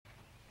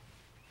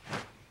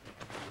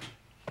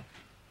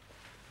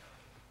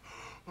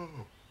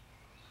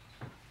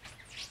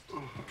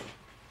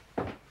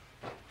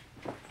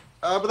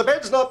But the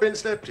bed's not been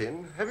slept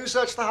in. Have you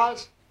searched the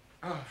house?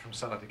 Oh, from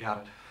cellar to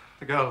garret.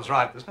 The girl's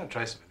right. There's no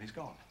trace of him. He's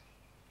gone.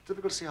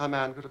 Difficult to see how a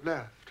man could have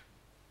left.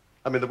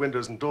 I mean, the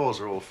windows and doors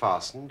are all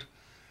fastened.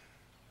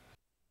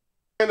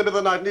 In the middle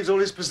of the night, leaves all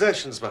his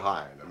possessions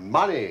behind.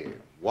 Money,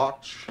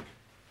 watch.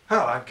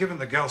 Well, I've given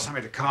the girl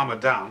something to calm her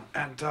down,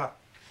 and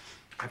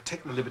I've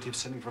taken the liberty of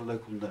sending for a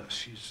local nurse.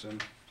 She's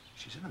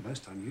in a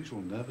most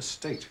unusual nervous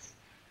state,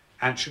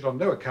 and should on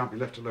no account be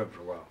left alone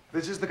for a while.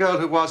 This is the girl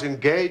who was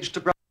engaged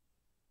to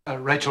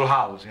Rachel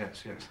Howells,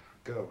 yes.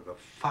 Girl with a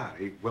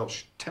fiery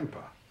Welsh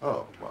temper.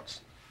 Oh,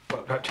 Watson.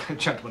 Well,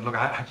 gentlemen, look,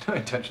 I have no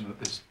intention that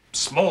this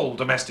small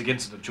domestic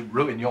incident should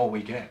ruin your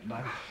weekend.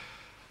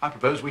 I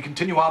propose we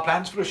continue our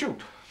plans for a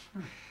shoot.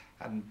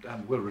 And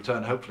we'll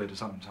return, hopefully, to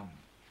some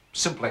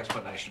simple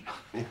explanation.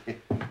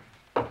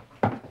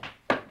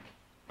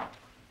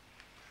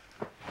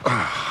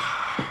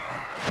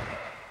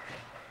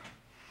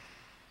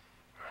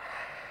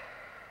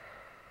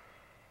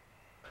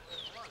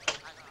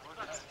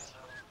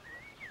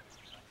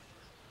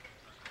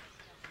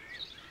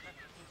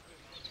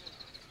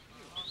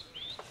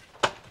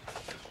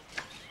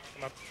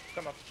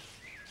 Come up.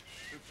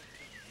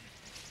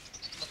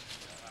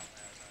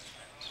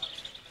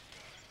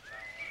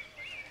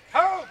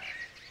 Holmes!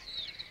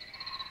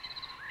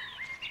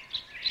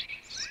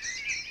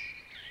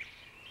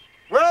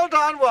 Well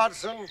done,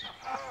 Watson.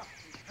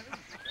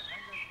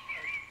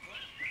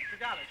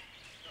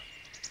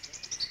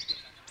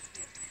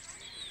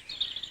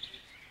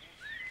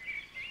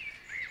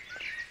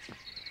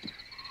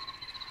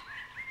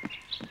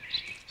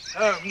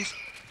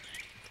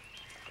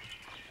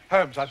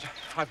 Holmes,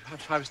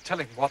 I was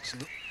telling Watson,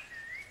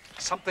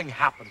 something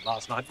happened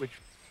last night which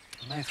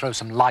may throw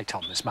some light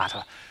on this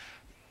matter.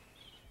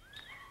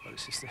 Well,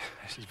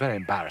 this is very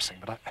embarrassing,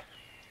 but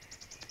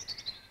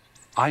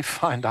I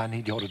find I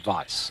need your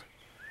advice.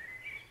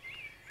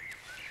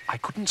 I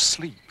couldn't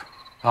sleep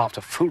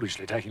after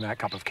foolishly taking that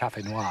cup of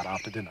café noir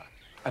after dinner.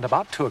 And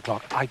about 2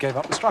 o'clock, I gave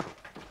up the struggle.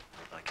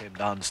 I came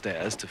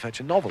downstairs to fetch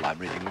a novel I'm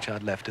reading, which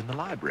I'd left in the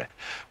library.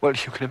 Well,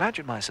 you can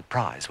imagine my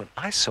surprise when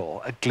I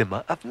saw a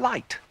glimmer of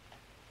light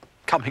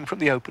coming from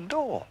the open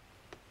door.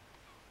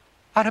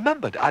 I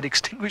remembered I'd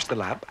extinguished the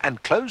lamp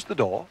and closed the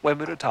door when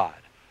we retired.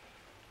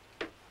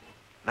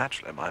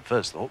 Naturally, my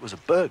first thought was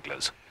of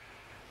burglars.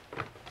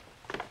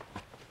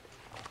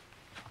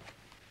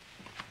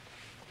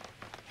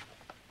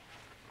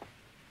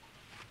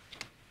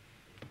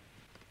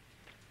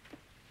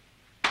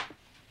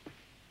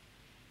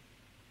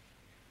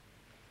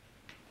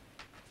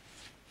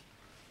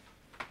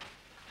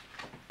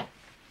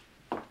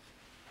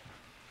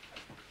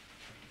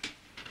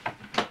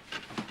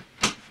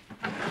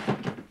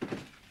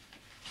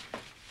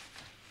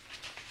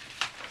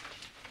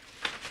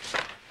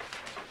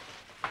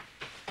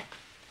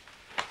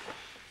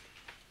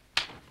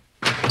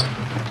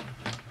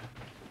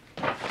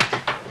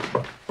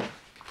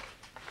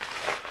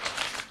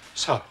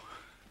 So,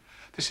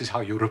 this is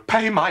how you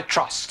repay my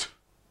trust.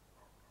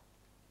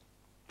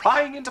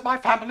 Prying into my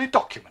family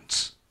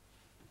documents.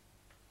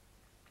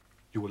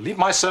 You will leave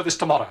my service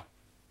tomorrow.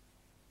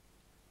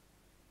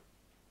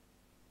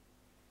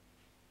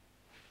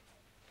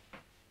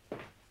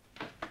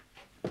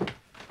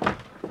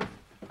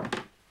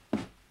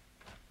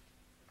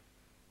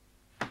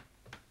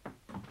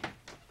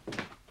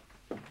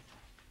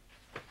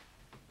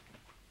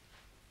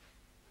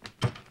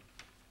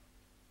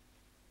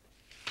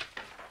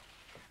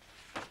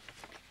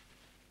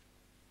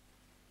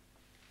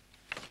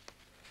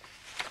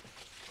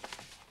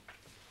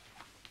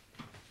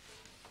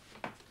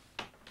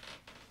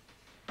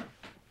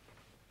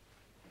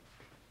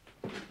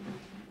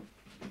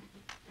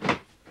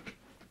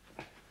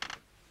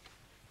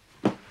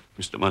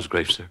 Mr.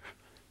 Musgrave, sir.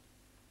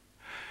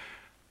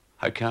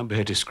 I can't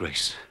bear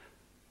disgrace.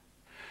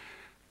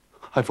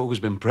 I've always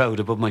been proud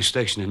above my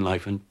station in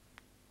life, and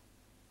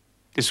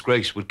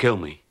disgrace would kill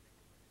me.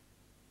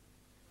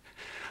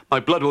 My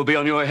blood will be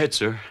on your head,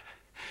 sir.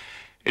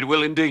 It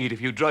will indeed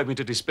if you drive me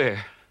to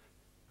despair.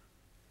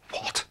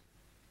 What?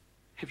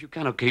 If you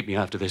cannot keep me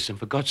after this, and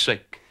for God's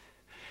sake,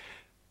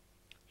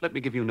 let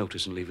me give you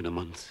notice and leave in a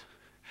month,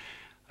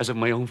 as of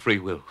my own free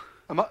will.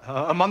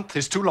 A month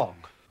is too long.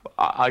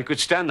 I could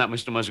stand that,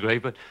 Mr.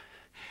 Musgrave, but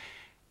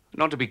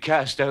not to be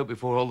cast out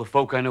before all the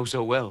folk I know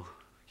so well.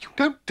 You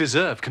don't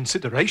deserve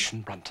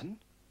consideration, Brunton.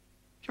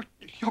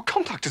 Your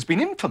conduct has been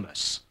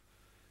infamous.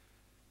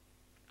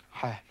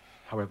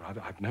 However,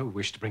 I've no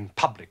wish to bring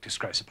public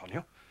disgrace upon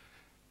you.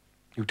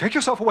 You take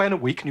yourself away in a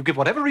week and you give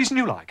whatever reason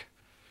you like.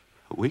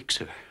 A week,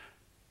 sir?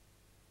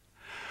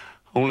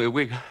 Only a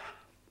week?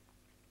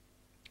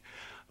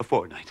 A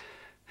fortnight.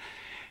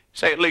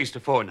 Say at least a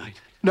fortnight.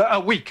 No, a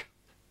week.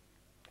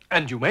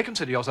 And you may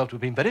consider yourself to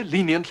have been very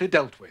leniently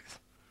dealt with.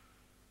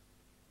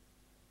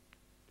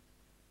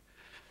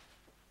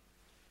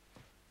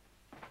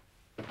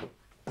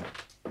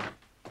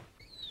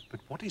 But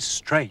what is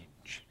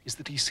strange is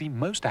that he seemed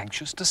most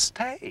anxious to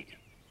stay.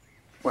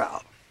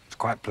 Well, it's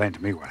quite plain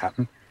to me what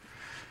happened.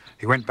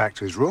 He went back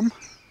to his room,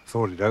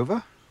 thought it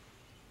over,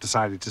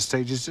 decided to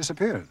stage his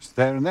disappearance,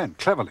 there and then,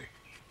 cleverly.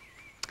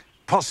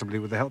 Possibly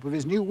with the help of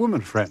his new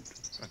woman friend.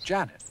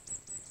 Janet?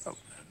 Oh,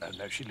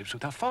 no, she lives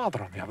with her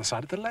father on the other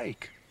side of the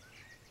lake.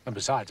 And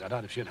besides, I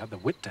doubt if she'd have the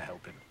wit to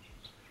help him.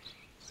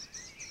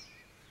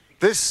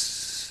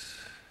 This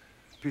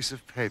piece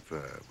of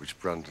paper, which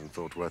Brunton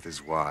thought worth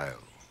his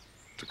while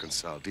to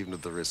consult, even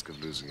at the risk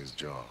of losing his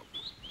job.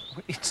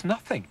 Well, it's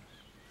nothing.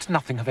 It's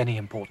nothing of any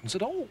importance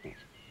at all.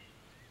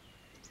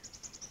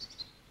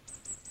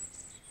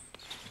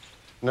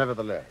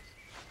 Nevertheless.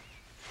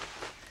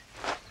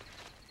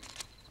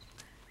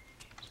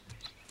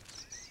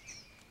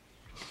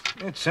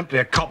 It's simply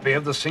a copy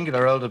of the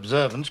singular old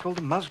observance called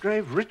the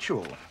Musgrave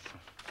Ritual.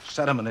 A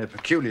ceremony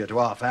peculiar to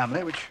our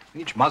family, which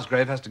each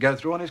Musgrave has to go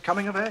through on his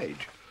coming of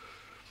age.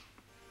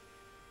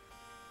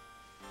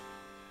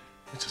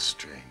 It's a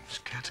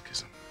strange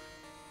catechism.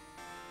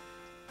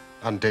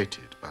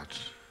 Undated, but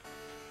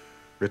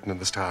written in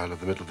the style of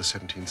the middle of the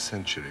 17th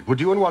century.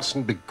 Would you and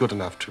Watson be good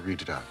enough to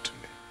read it out to me?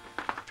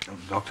 Oh,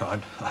 Doctor,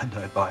 I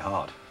know it by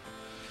heart.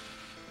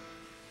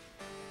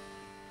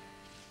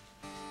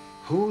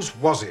 Whose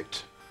was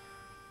it?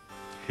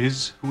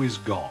 His who is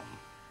gone.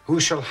 Who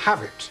shall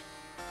have it?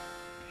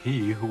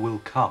 He who will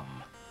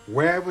come.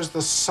 Where was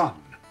the sun?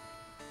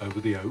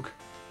 Over the oak.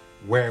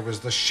 Where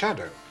was the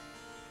shadow?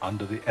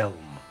 Under the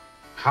elm.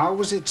 How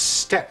was it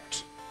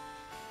stepped?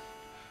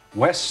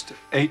 West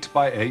 8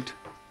 by 8.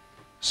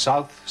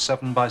 South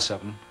 7 by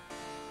 7.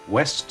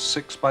 West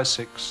 6 by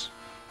 6.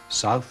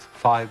 South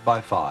 5 by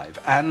 5.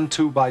 And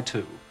 2 by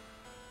 2.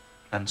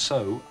 And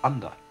so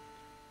under.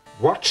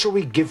 What shall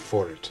we give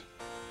for it?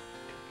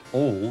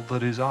 All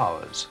that is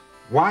ours.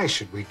 Why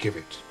should we give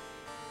it?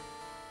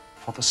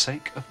 For the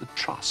sake of the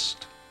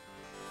trust.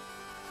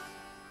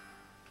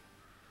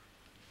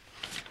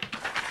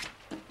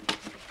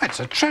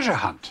 It's a treasure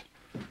hunt.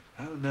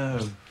 Oh,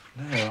 no.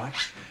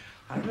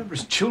 I remember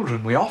as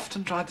children we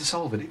often tried to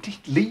solve it.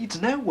 It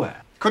leads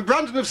nowhere. Could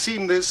Brunton have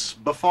seen this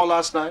before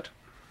last night?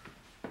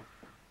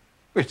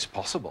 It's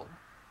possible.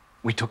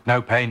 We took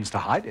no pains to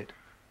hide it.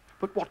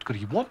 But what could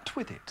he want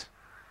with it?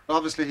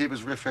 Obviously, he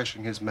was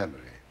refreshing his memory.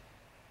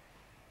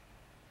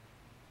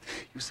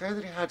 You say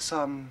that he had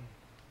some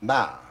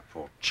map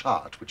or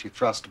chart which he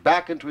thrust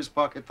back into his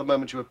pocket the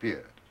moment you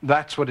appeared.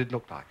 That's what it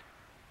looked like.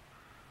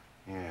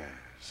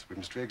 Yes, we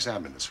must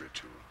re-examine this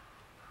ritual.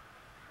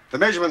 The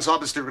measurements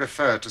obviously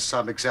refer to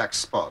some exact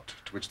spot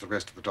to which the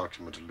rest of the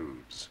document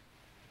alludes.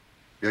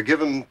 You're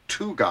given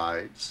 2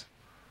 guides.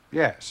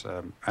 Yes,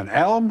 an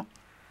elm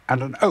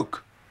and an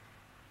oak.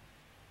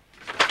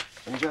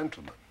 And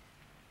gentlemen,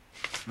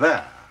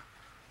 there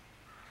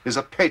is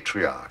a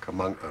patriarch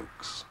among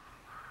oaks.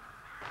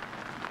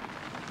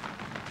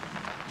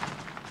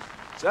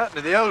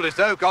 Certainly the oldest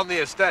oak on the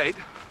estate.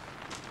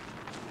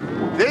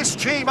 This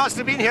tree must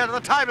have been here at the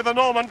time of the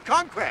Norman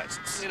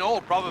conquests. In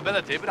all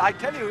probability, but I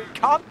tell you, it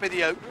can't be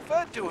the oak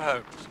referred to,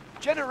 Holmes.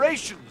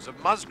 Generations of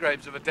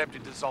Musgraves have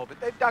attempted to solve it.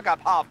 They've dug up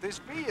half this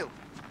field.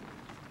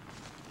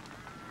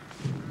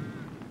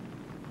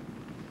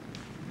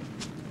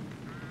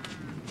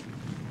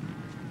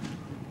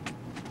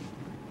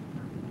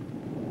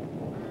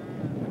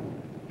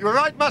 You were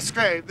right,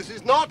 Musgrave. This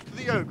is not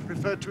the oak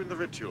referred to in the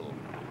ritual.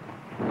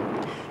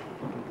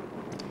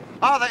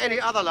 Are there any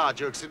other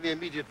large oaks in the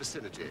immediate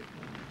vicinity?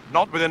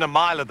 Not within a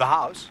mile of the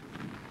house.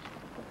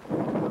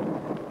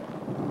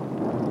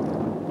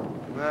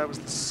 Where was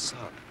the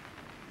sun?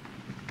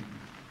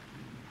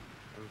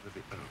 Over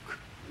the oak.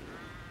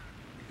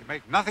 You can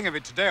make nothing of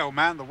it today, old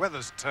man. The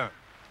weather's turned.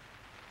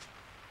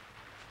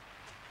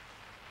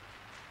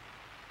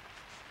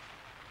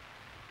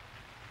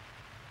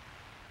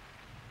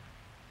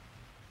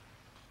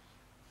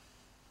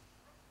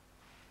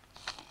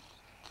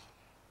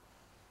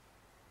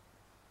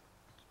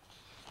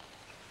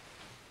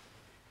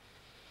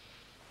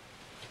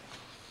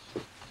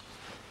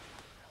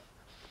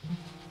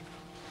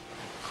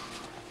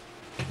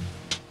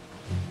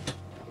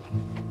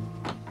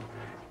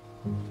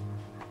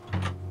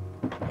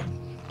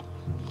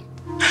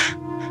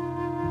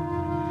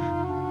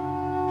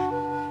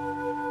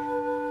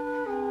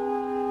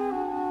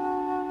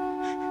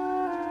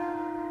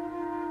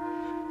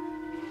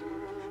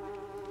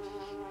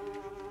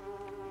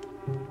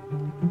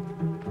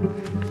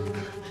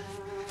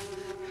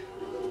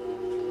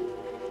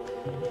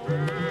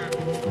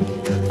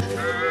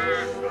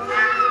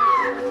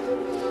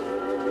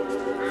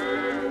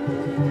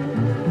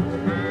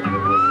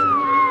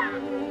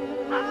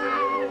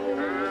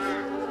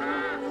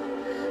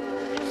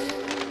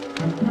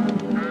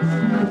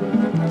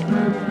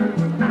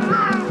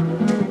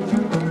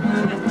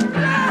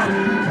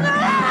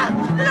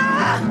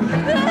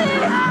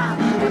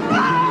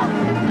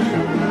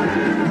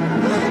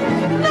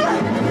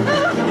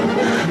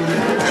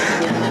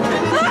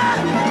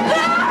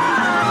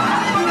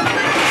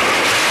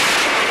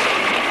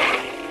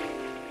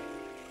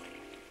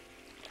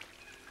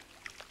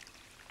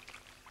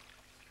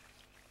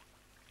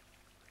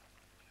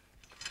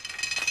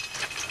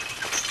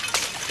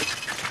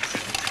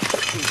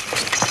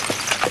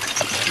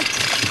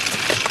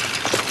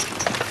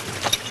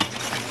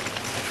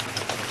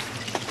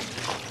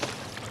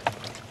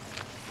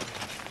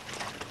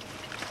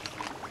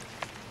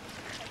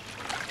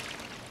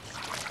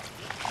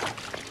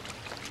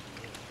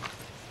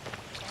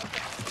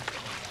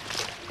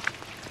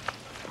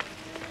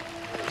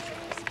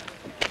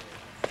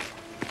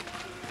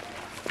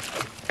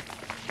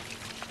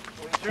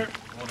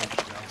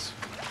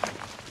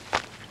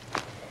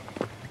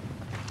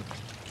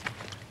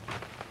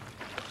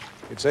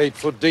 It's 8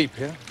 foot deep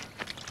here.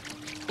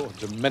 Poor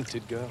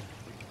demented girl.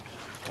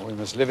 Oh, we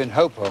must live in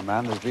hope, old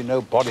man. There's been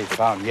no body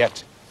found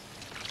yet.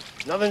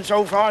 Nothing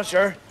so far,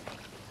 sir.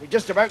 We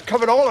just about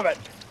covered all of it.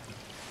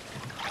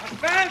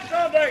 Advance,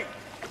 somebody!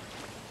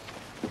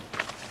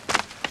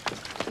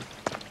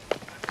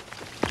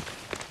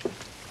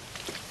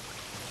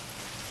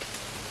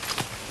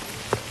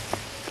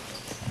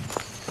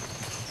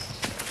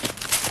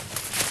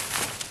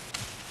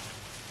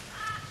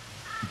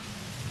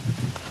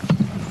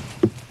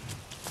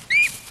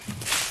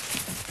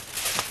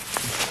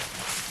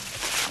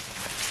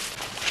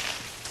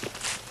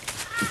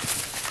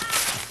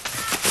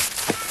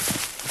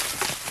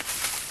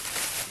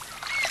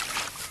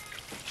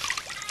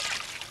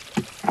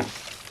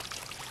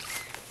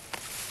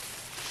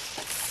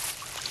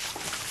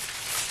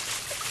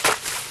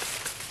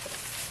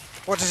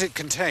 What does it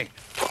contain?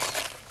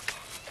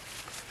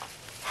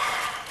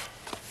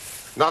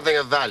 Nothing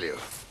of value.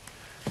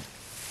 Could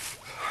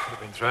have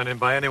been thrown in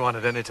by anyone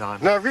at any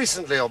time. No,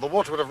 recently, or the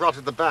water would have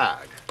rotted the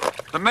bag.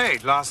 The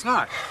maid last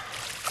night.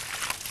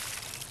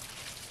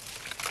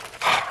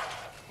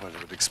 Well,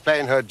 it would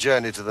explain her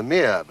journey to the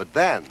mere, but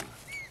then,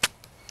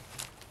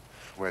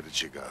 where did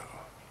she go?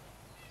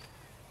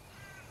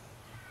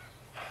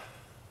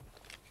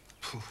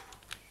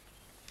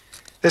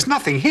 There's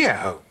nothing here,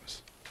 Holmes.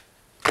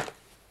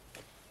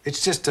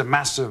 It's just a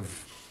mass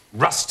of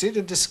rusted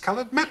and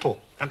discolored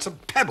metal and some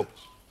pebbles.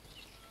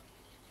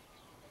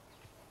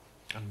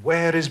 And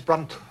where is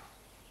Brunton?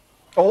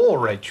 Or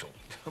Rachel?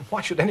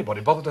 Why should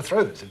anybody bother to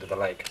throw this into the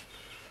lake?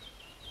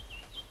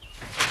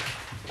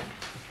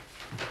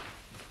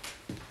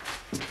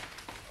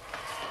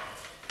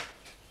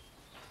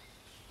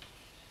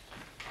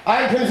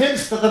 I'm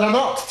convinced that there are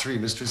not 3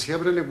 mysteries here,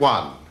 but only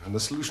one. And the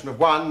solution of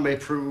one may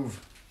prove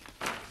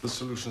the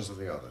solutions of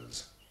the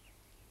others.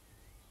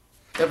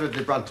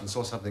 Evidently, Brunton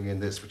saw something in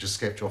this which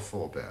escaped your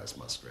forebears,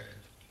 Musgrave,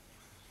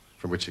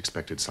 from which he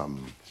expected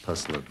some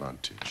personal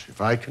advantage. If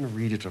I can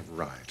read it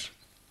aright,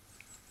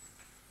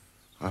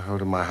 I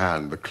hold in my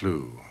hand the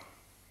clue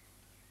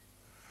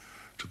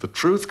to the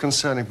truth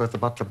concerning both the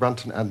butler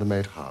Brunton and the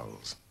maid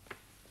Howells.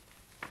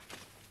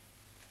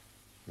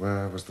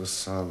 Where was the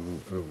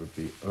sun over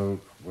the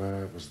oak?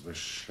 Where was the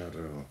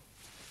shadow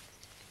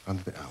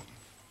under the elm?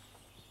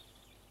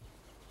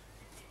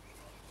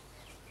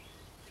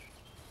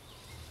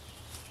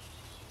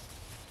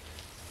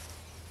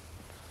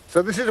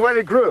 So this is where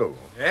it grew?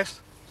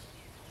 Yes?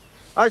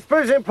 I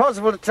suppose it's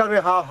impossible to tell me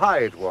how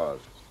high it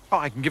was. Oh,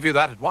 I can give you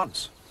that at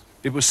once.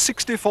 It was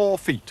 64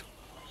 feet.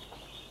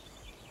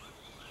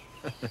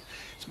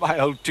 It's my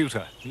old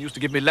tutor. He used to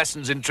give me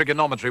lessons in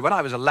trigonometry. When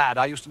I was a lad,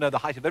 I used to know the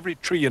height of every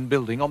tree and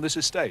building on this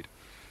estate.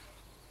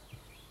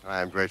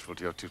 I am grateful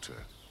to your tutor.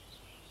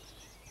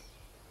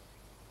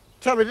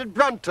 Tell me, did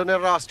Brunton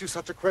ever ask you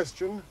such a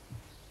question?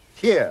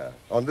 Here,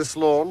 on this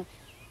lawn?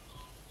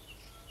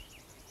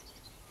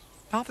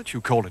 Now that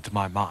you call it to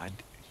my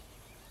mind,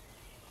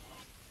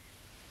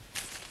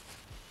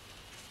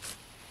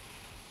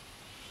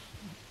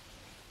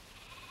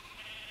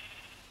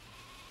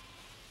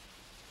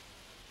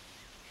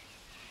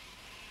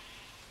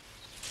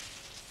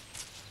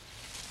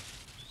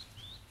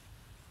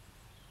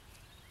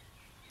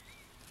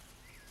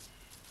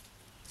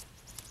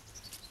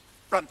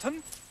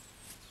 Brunton?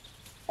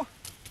 What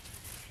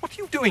are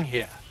you doing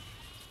here?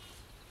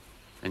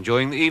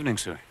 Enjoying the evening,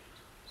 sir.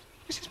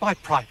 This is my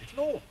private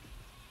lawn.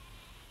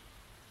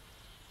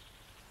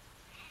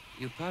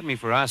 You'll pardon me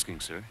for asking,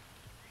 sir.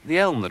 The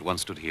elm that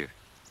once stood here,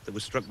 that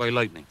was struck by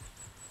lightning.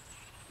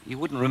 You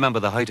wouldn't remember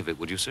the height of it,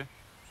 would you, sir?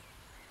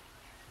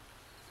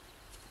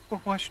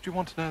 Well, why should you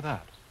want to know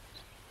that?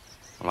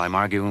 Well, I'm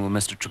arguing with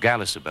Mr.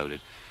 Tregallis about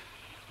it.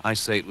 I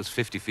say it was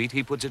 50 feet,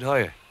 he puts it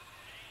higher.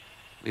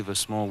 We've a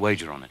small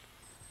wager on it.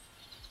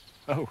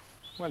 Oh,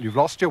 well, you've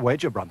lost your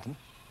wager, Brunton.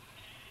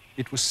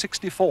 It was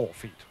 64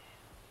 feet.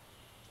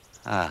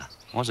 Ah,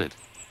 was it?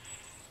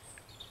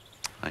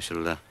 I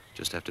shall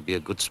just have to be a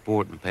good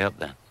sport and pay up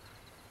then.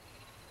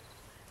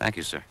 Thank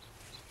you, sir.